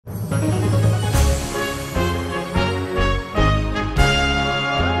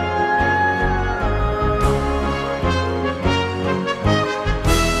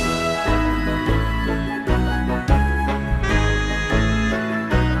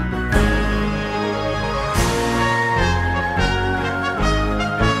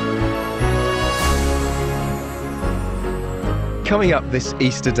Coming up this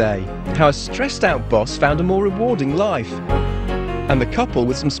Easter Day, how a stressed out boss found a more rewarding life, and the couple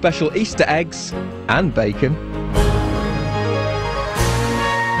with some special Easter eggs and bacon.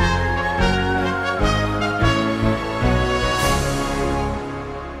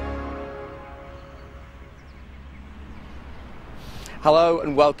 Hello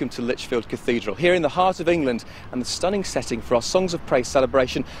and welcome to Lichfield Cathedral, here in the heart of England, and the stunning setting for our Songs of Praise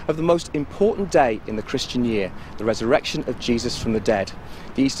celebration of the most important day in the Christian year, the resurrection of Jesus from the dead.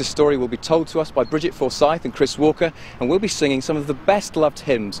 The Easter story will be told to us by Brigit Forsyth and Chris Walker, and we'll be singing some of the best loved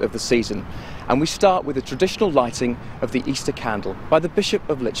hymns of the season. And we start with the traditional lighting of the Easter candle by the Bishop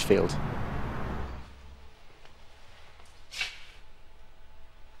of Lichfield.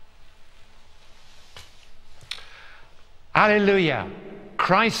 Alleluia!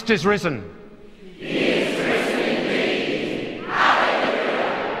 Christ is risen. He is risen indeed. Alleluia!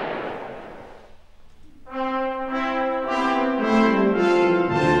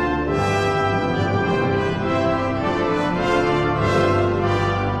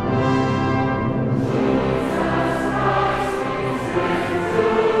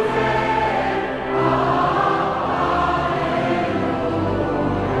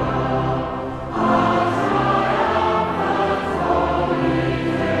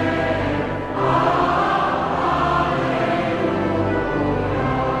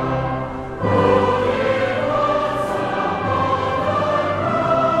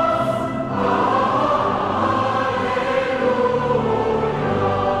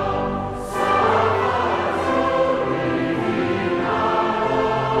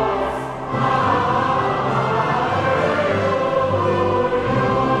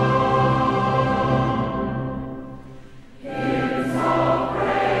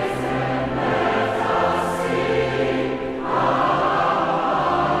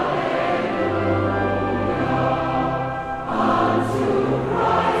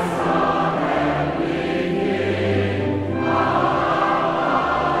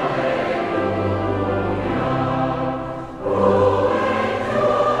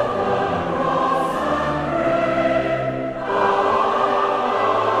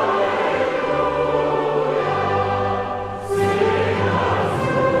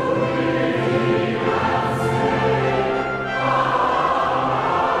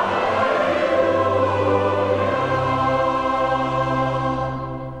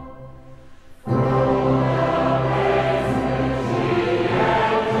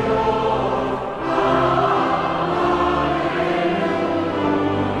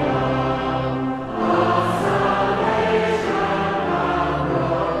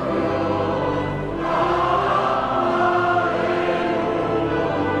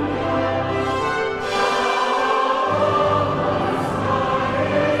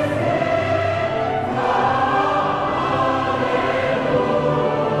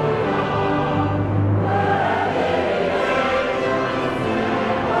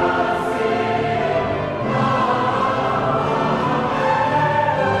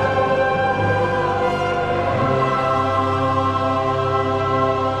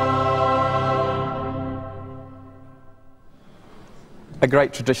 A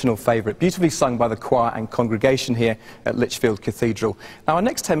great traditional favourite, beautifully sung by the choir and congregation here at Lichfield Cathedral. Now, our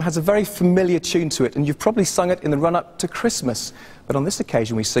next hymn has a very familiar tune to it, and you've probably sung it in the run-up to Christmas. But on this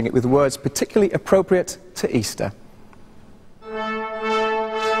occasion, we sing it with words particularly appropriate to Easter. Jesus Christ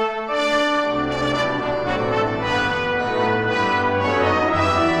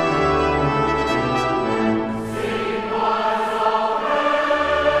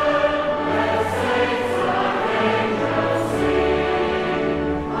is risen.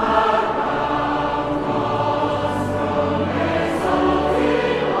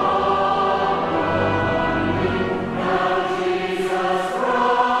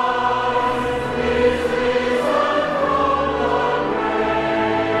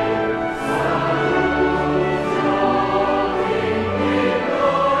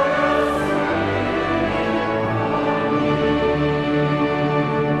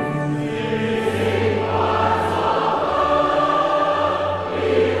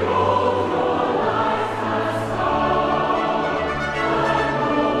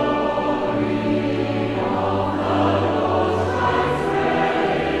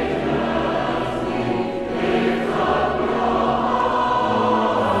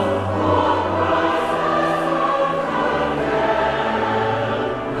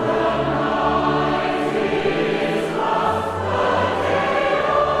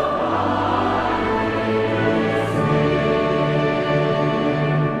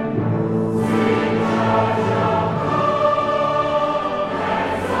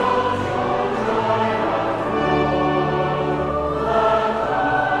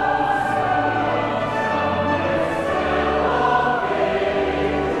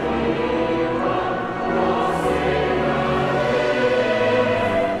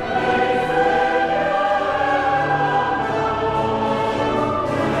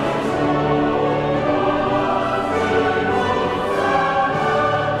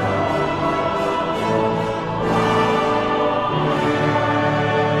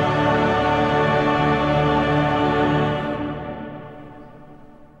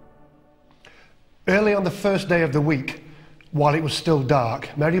 first day of the week, while it was still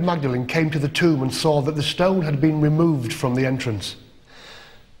dark, Mary Magdalene came to the tomb and saw that the stone had been removed from the entrance.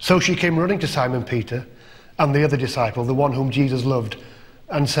 So she came running to Simon Peter and the other disciple, the one whom Jesus loved,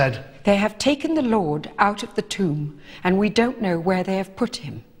 and said, "They have taken the Lord out of the tomb, and we don't know where they have put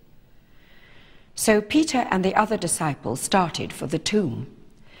him." So Peter and the other disciple started for the tomb.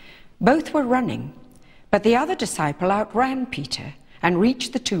 Both were running, but the other disciple outran Peter and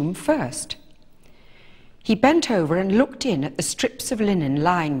reached the tomb first. He bent over and looked in at the strips of linen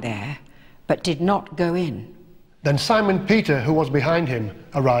lying there, but did not go in. Then Simon Peter, who was behind him,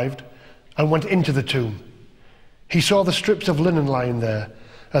 arrived and went into the tomb. He saw the strips of linen lying there,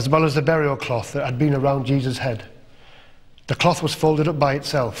 as well as the burial cloth that had been around Jesus' head. The cloth was folded up by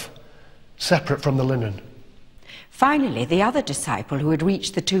itself, separate from the linen. Finally, the other disciple who had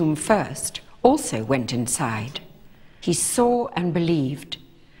reached the tomb first also went inside. He saw and believed.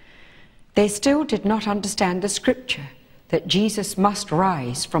 They still did not understand the scripture that Jesus must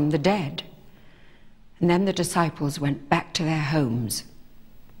rise from the dead. And then the disciples went back to their homes.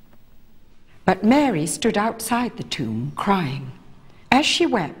 But Mary stood outside the tomb, crying. As she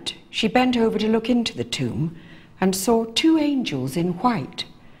wept, she bent over to look into the tomb and saw two angels in white,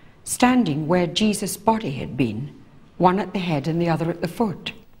 standing where Jesus' body had been, one at the head and the other at the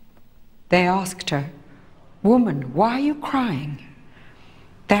foot. They asked her, "Woman, why are you crying?"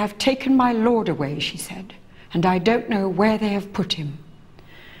 "They have taken my Lord away," she said, "and I don't know where they have put him."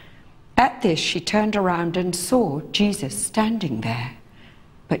 At this, she turned around and saw Jesus standing there,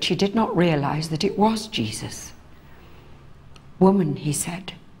 but she did not realize that it was Jesus. "Woman," he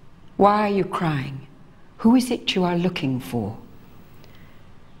said, "why are you crying? Who is it you are looking for?"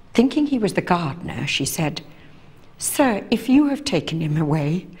 Thinking he was the gardener, she said, "Sir, if you have taken him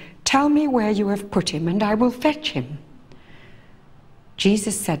away, tell me where you have put him, and I will fetch him."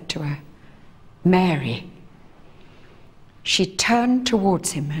 Jesus said to her, "Mary." She turned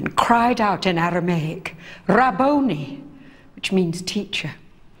towards him and cried out in Aramaic, "Rabboni," which means teacher.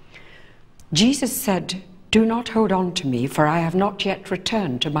 Jesus said, "Do not hold on to me, for I have not yet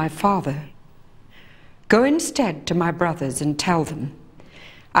returned to my Father. Go instead to my brothers and tell them,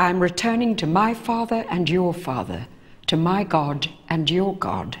 I am returning to my Father and your Father, to my God and your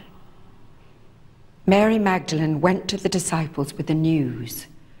God." Mary Magdalene went to the disciples with the news,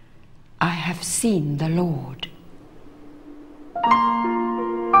 "I have seen the Lord."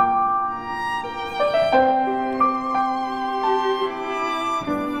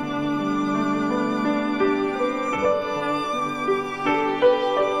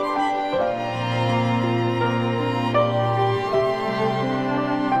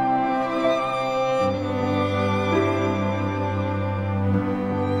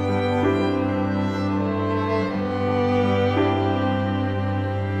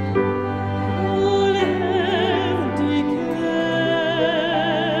 All have declared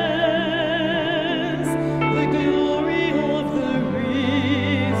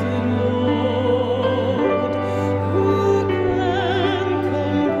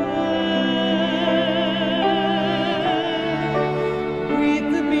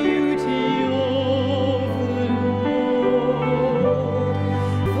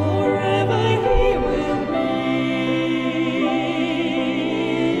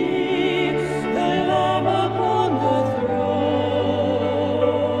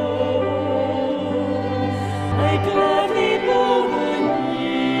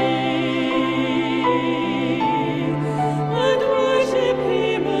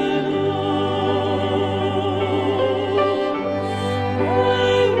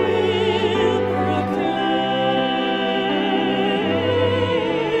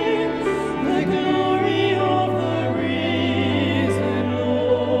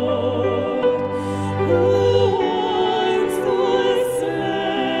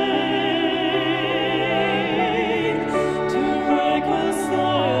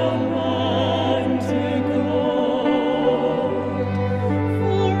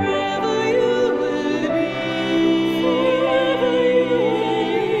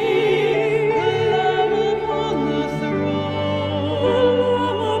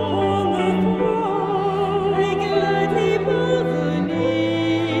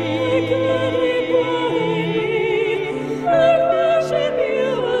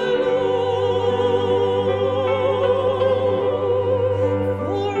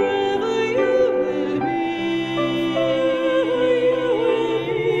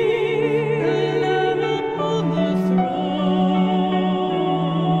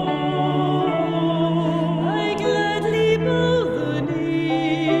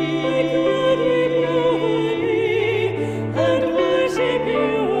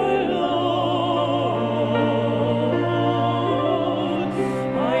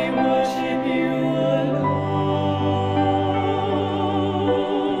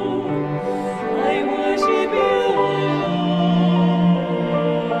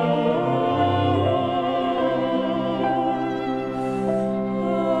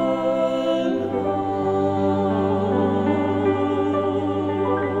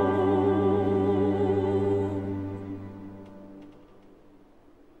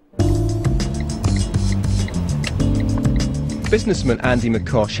businessman Andy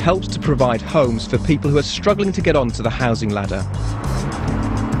McCosh helps to provide homes for people who are struggling to get onto the housing ladder.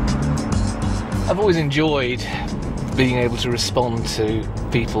 I've always enjoyed being able to respond to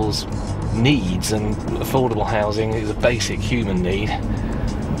people's needs, and affordable housing is a basic human need.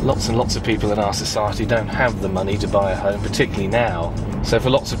 Lots and lots of people in our society don't have the money to buy a home, particularly now. So for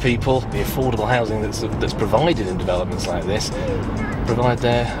lots of people, the affordable housing that's provided in developments like this provide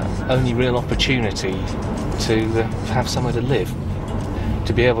their only real opportunity to have somewhere to live.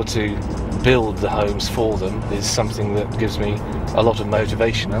 To be able to build the homes for them is something that gives me a lot of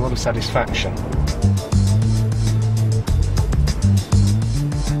motivation, a lot of satisfaction.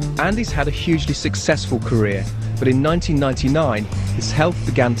 Andy's had a hugely successful career, but in 1999 his health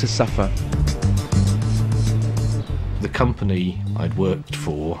began to suffer. The company I'd worked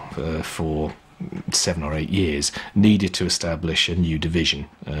for 7 or 8 years needed to establish a new division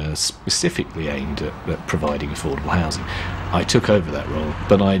specifically aimed at providing affordable housing. I took over that role,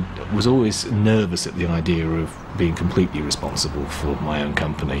 but I was always nervous at the idea of being completely responsible for my own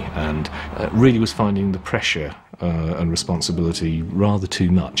company, and really was finding the pressure and responsibility rather too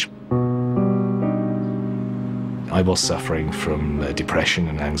much. I was suffering from depression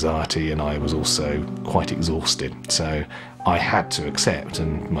and anxiety, and I was also quite exhausted. So I had to accept,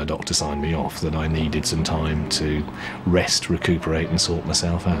 and my doctor signed me off, that I needed some time to rest, recuperate and sort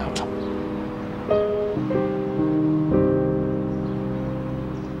myself out.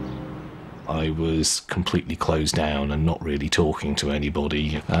 I was completely closed down and not really talking to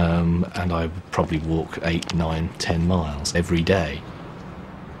anybody, and I would probably walk 8, 9, 10 miles every day.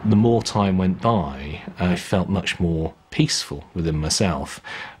 The more time went by, I felt much more peaceful within myself,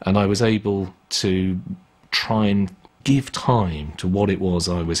 and I was able to try and give time to what it was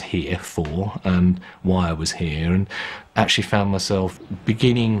I was here for and why I was here, and actually found myself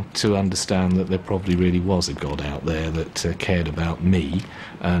beginning to understand that there probably really was a God out there that cared about me.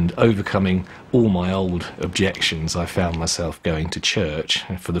 And overcoming all my old objections, I found myself going to church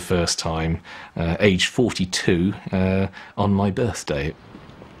for the first time, age 42, on my birthday.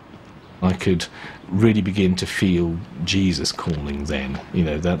 I could really begin to feel Jesus calling then, you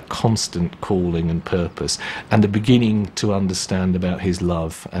know, that constant calling and purpose, and the beginning to understand about his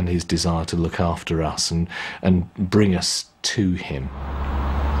love and his desire to look after us and bring us to him.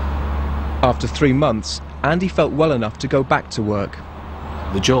 After 3 months, Andy felt well enough to go back to work.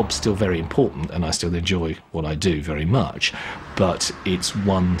 The job's still very important, and I still enjoy what I do very much, but it's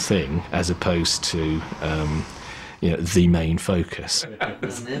one thing as opposed to the main focus.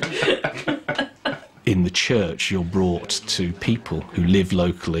 In the church, you're brought to people who live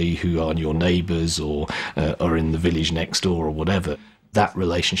locally, who are your neighbours or are in the village next door or whatever. That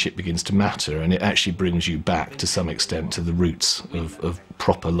relationship begins to matter, and it actually brings you back to some extent to the roots of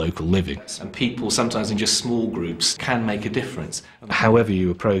proper local living. And people, sometimes in just small groups, can make a difference. However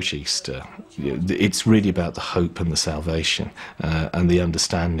you approach Easter, it's really about the hope and the salvation and the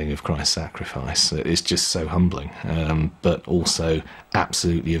understanding of Christ's sacrifice. It's just so humbling, but also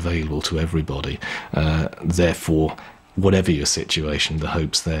absolutely available to everybody. Therefore, whatever your situation, the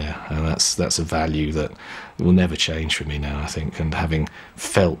hope's there, and that's a value that will never change for me now, I think. And having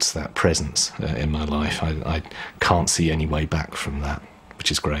felt that presence in my life, I can't see any way back from that,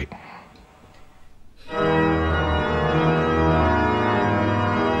 which is great.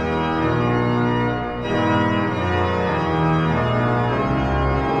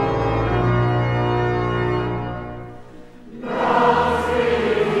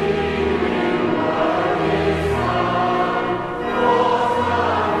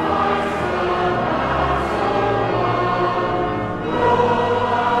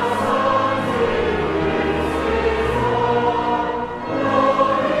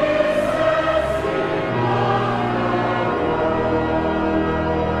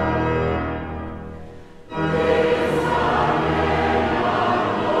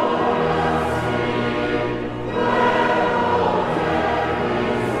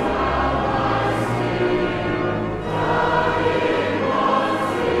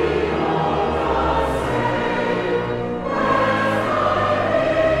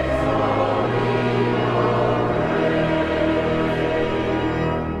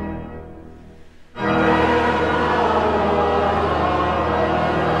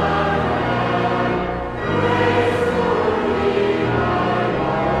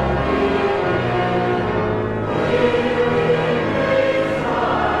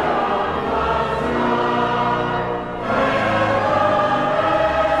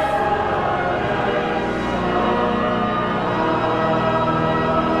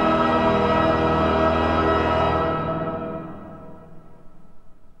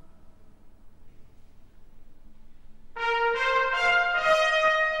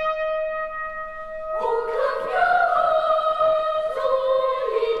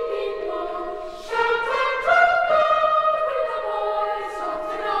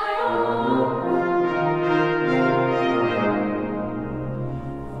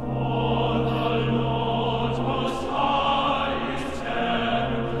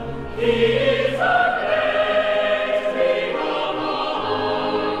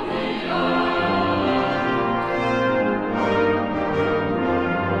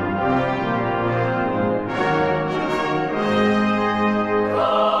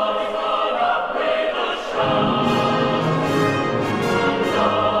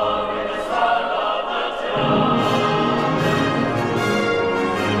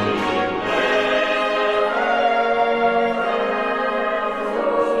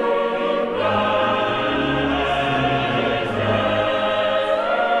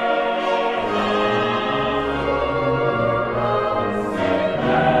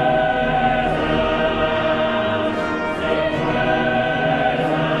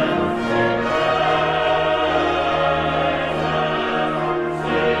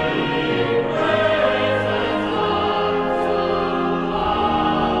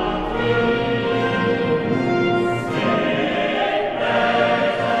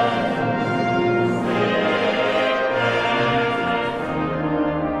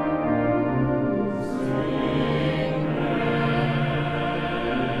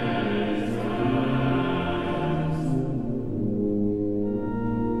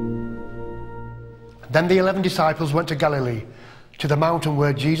 Then the 11 disciples went to Galilee, to the mountain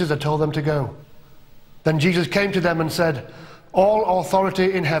where Jesus had told them to go. Then Jesus came to them and said, "All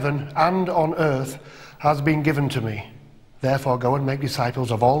authority in heaven and on earth has been given to me. Therefore go and make disciples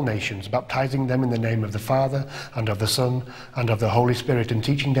of all nations, baptizing them in the name of the Father and of the Son and of the Holy Spirit, and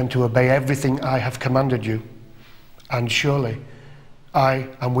teaching them to obey everything I have commanded you. And surely I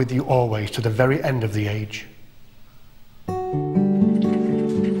am with you always to the very end of the age."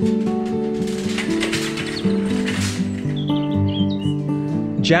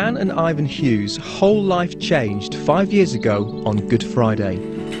 Jan and Ivan Hughes' whole life changed 5 years ago on Good Friday.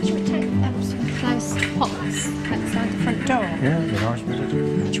 Should we take some close pots outside the front door? Yeah, it'd be nice, wouldn't it?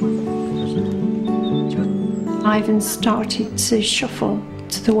 Which one? Ivan started to shuffle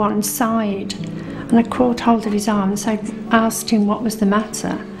to the one side, and I caught hold of his arm, so I asked him what was the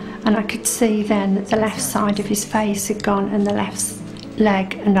matter, and I could see then that the left side of his face had gone and the left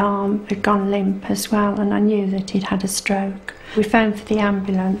leg and arm had gone limp as well, and I knew that he'd had a stroke. We phoned for the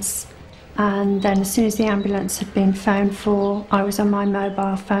ambulance, and then as soon as the ambulance had been phoned for, I was on my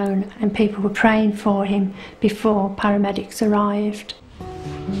mobile phone and people were praying for him before paramedics arrived.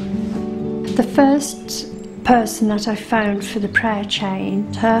 The first person that I phoned for the prayer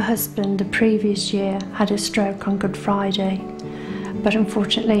chain, her husband the previous year had a stroke on Good Friday, but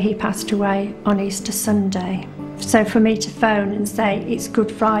unfortunately he passed away on Easter Sunday. So for me to phone and say it's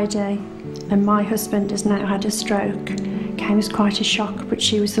Good Friday and my husband has now had a stroke came as quite a shock, but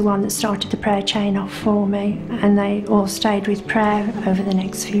she was the one that started the prayer chain off for me, and they all stayed with prayer over the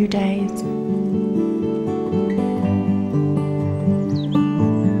next few days.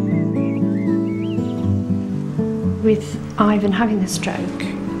 With Ivan having the stroke,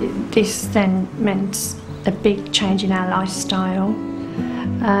 this then meant a big change in our lifestyle.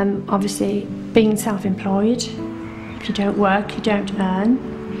 Obviously, being self-employed, if you don't work, you don't earn.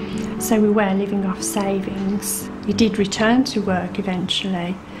 So we were living off savings. He did return to work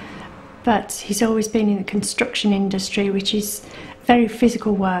eventually, but he's always been in the construction industry, which is very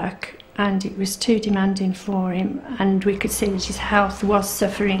physical work, and it was too demanding for him, and we could see that his health was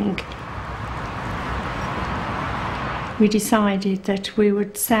suffering. We decided that we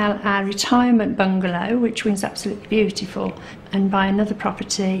would sell our retirement bungalow, which was absolutely beautiful, and buy another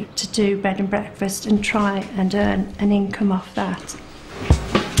property to do bed and breakfast and try and earn an income off that.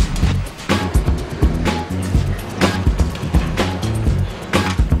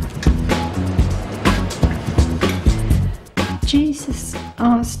 Jesus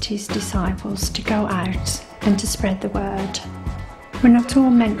asked his disciples to go out and to spread the word. We're not all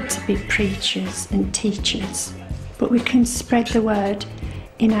meant to be preachers and teachers, but we can spread the word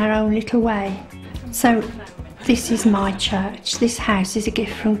in our own little way. So this is my church, this house is a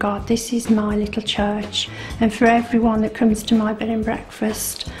gift from God, this is my little church, and for everyone that comes to my bed and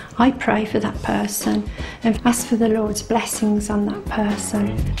breakfast, I pray for that person and ask for the Lord's blessings on that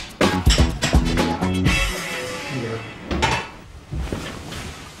person.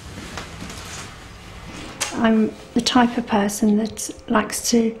 I'm the type of person that likes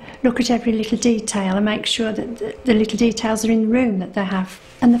to look at every little detail and make sure that the little details are in the room that they have.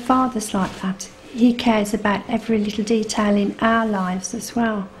 And the Father's like that. He cares about every little detail in our lives as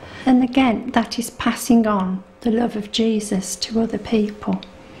well. And again, that is passing on the love of Jesus to other people,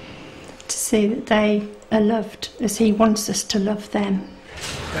 to see that they are loved as he wants us to love them.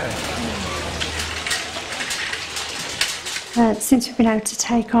 Since we've been able to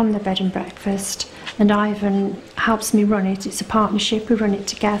take on the bed and breakfast, and Ivan helps me run it, it's a partnership, we run it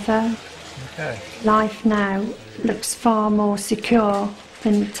together. Okay. Life now looks far more secure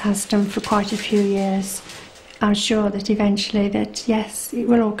than it has done for quite a few years. I'm sure that eventually that, yes, it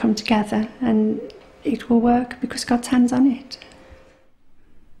will all come together and it will work because God's hand's on it.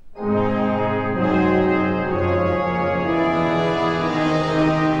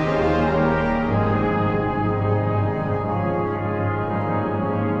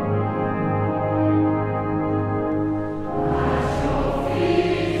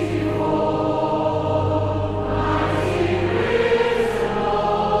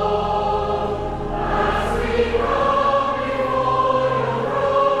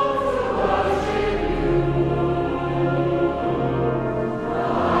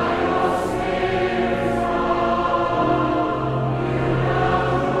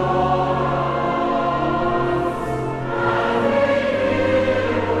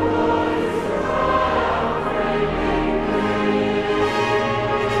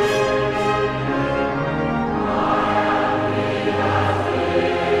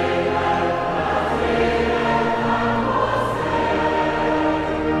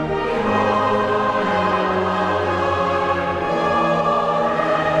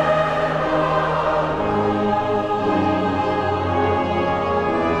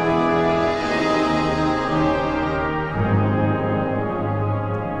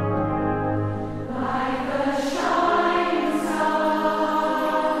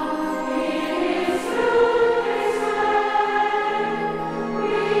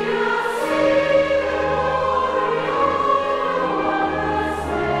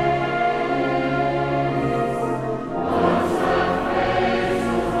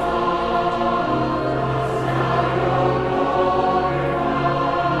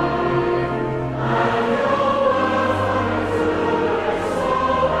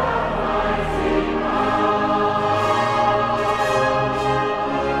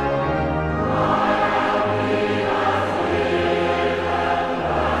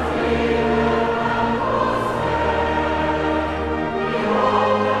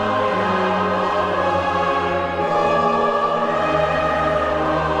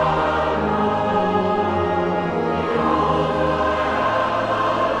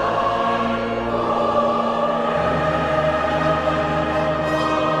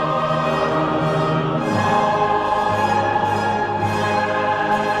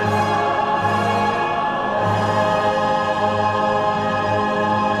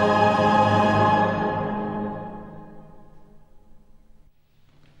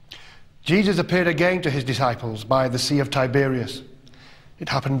 Jesus appeared again to his disciples by the Sea of Tiberias. It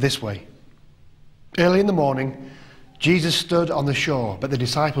happened this way. Early in the morning, Jesus stood on the shore, but the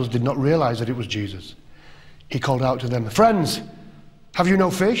disciples did not realize that it was Jesus. He called out to them, "Friends, have you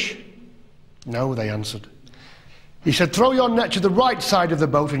no fish?" "No," they answered. He said, "Throw your net to the right side of the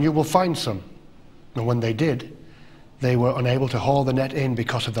boat and you will find some." And when they did, they were unable to haul the net in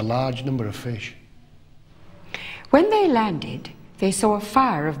because of the large number of fish. When they landed, they saw a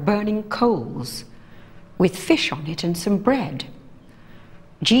fire of burning coals with fish on it and some bread.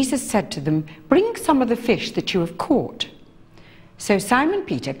 Jesus said to them, "Bring some of the fish that you have caught." So Simon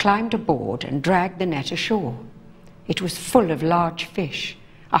Peter climbed aboard and dragged the net ashore. It was full of large fish,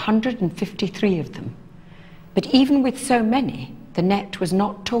 153 of them. But even with so many, the net was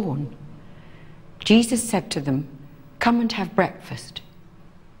not torn. Jesus said to them, "Come and have breakfast."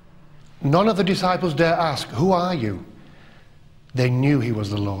 None of the disciples dare ask, "Who are you?" They knew he was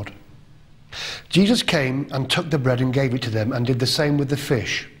the Lord. Jesus came and took the bread and gave it to them and did the same with the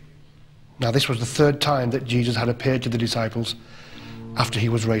fish. Now this was the third time that Jesus had appeared to the disciples after he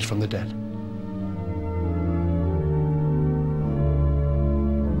was raised from the dead.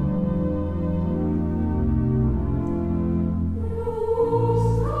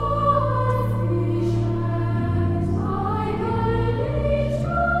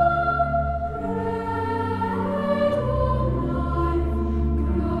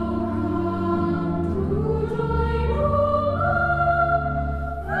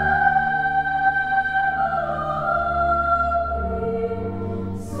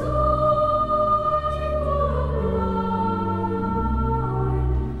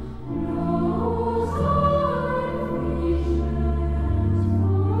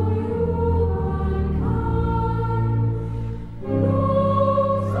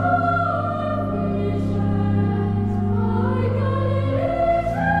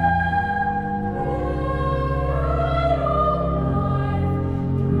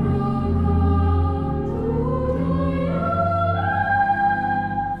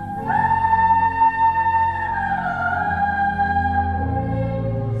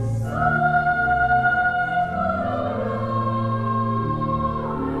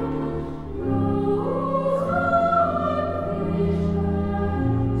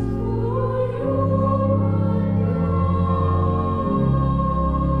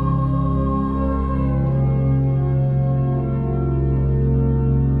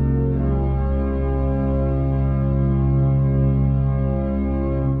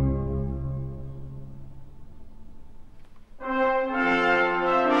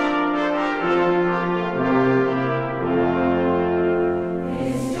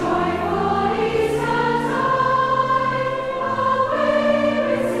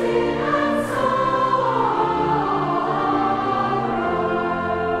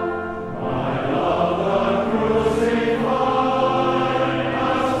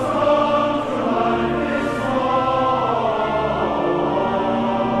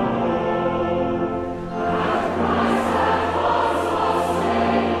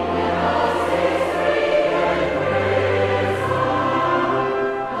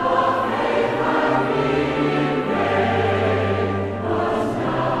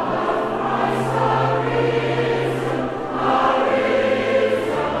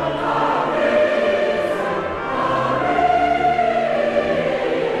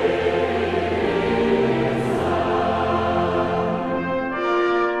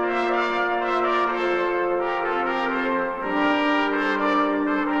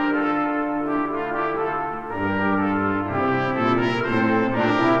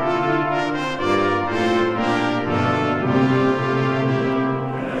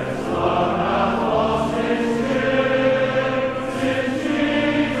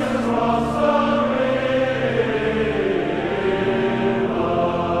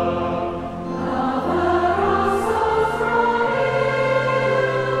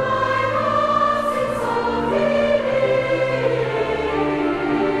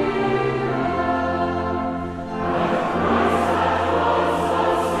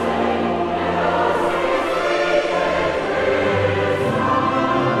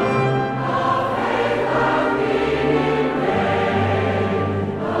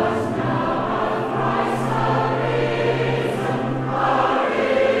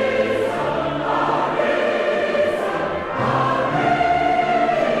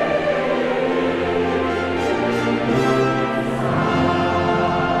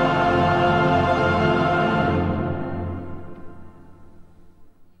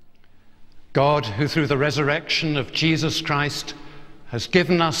 God, who through the resurrection of Jesus Christ has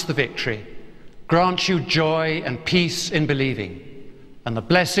given us the victory, grant you joy and peace in believing, And the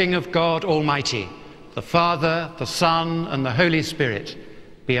blessing of God Almighty, the Father, the Son, and the Holy Spirit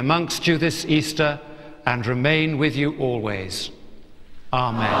be amongst you this Easter and remain with you always.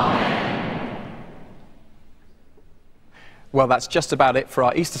 Amen. Amen. Well, that's just about it for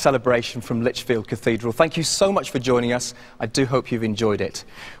our Easter celebration from Lichfield Cathedral. Thank you so much for joining us. I do hope you've enjoyed it.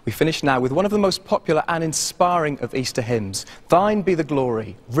 We finish now with one of the most popular and inspiring of Easter hymns, Thine Be the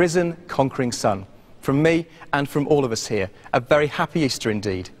Glory, Risen, Conquering Son. From me and from all of us here, a very happy Easter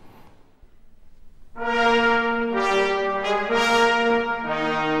indeed.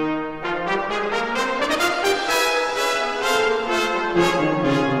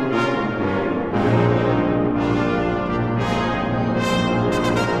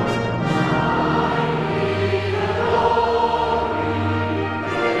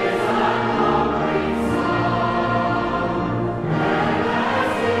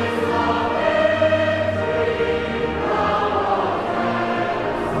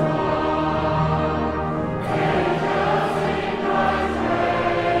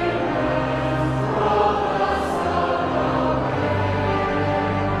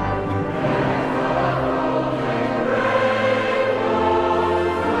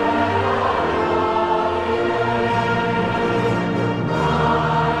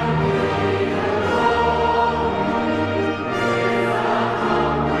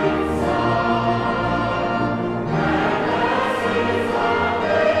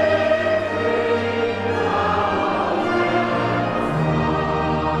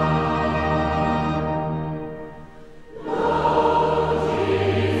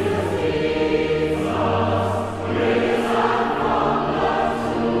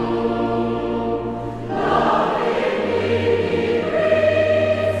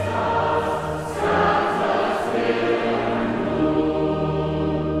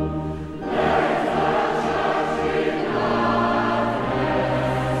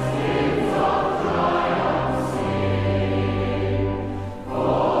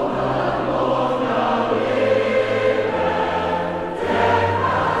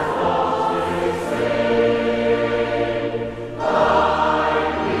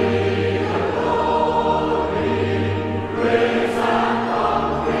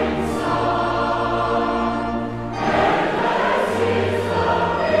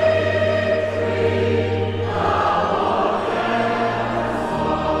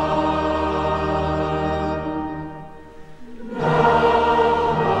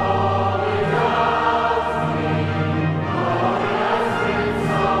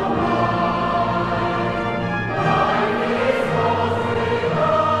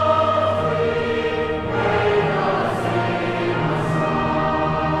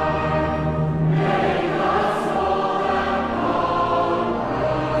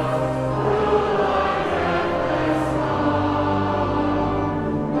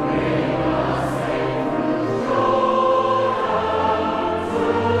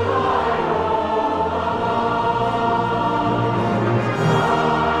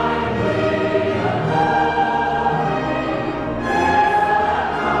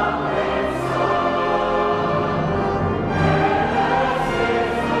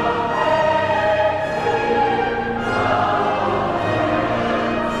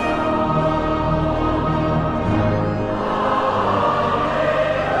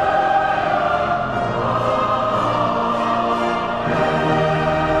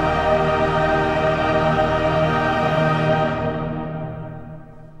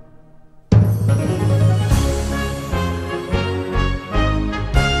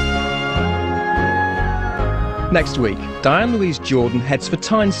 Next week, Diane Louise Jordan heads for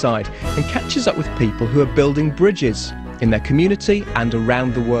Tyneside and catches up with people who are building bridges in their community and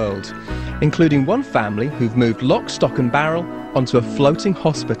around the world, including one family who've moved lock, stock and barrel onto a floating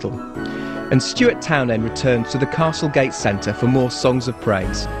hospital. And Stuart Townend returns to the Castlegate Centre for more songs of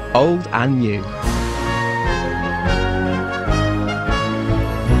praise, old and new.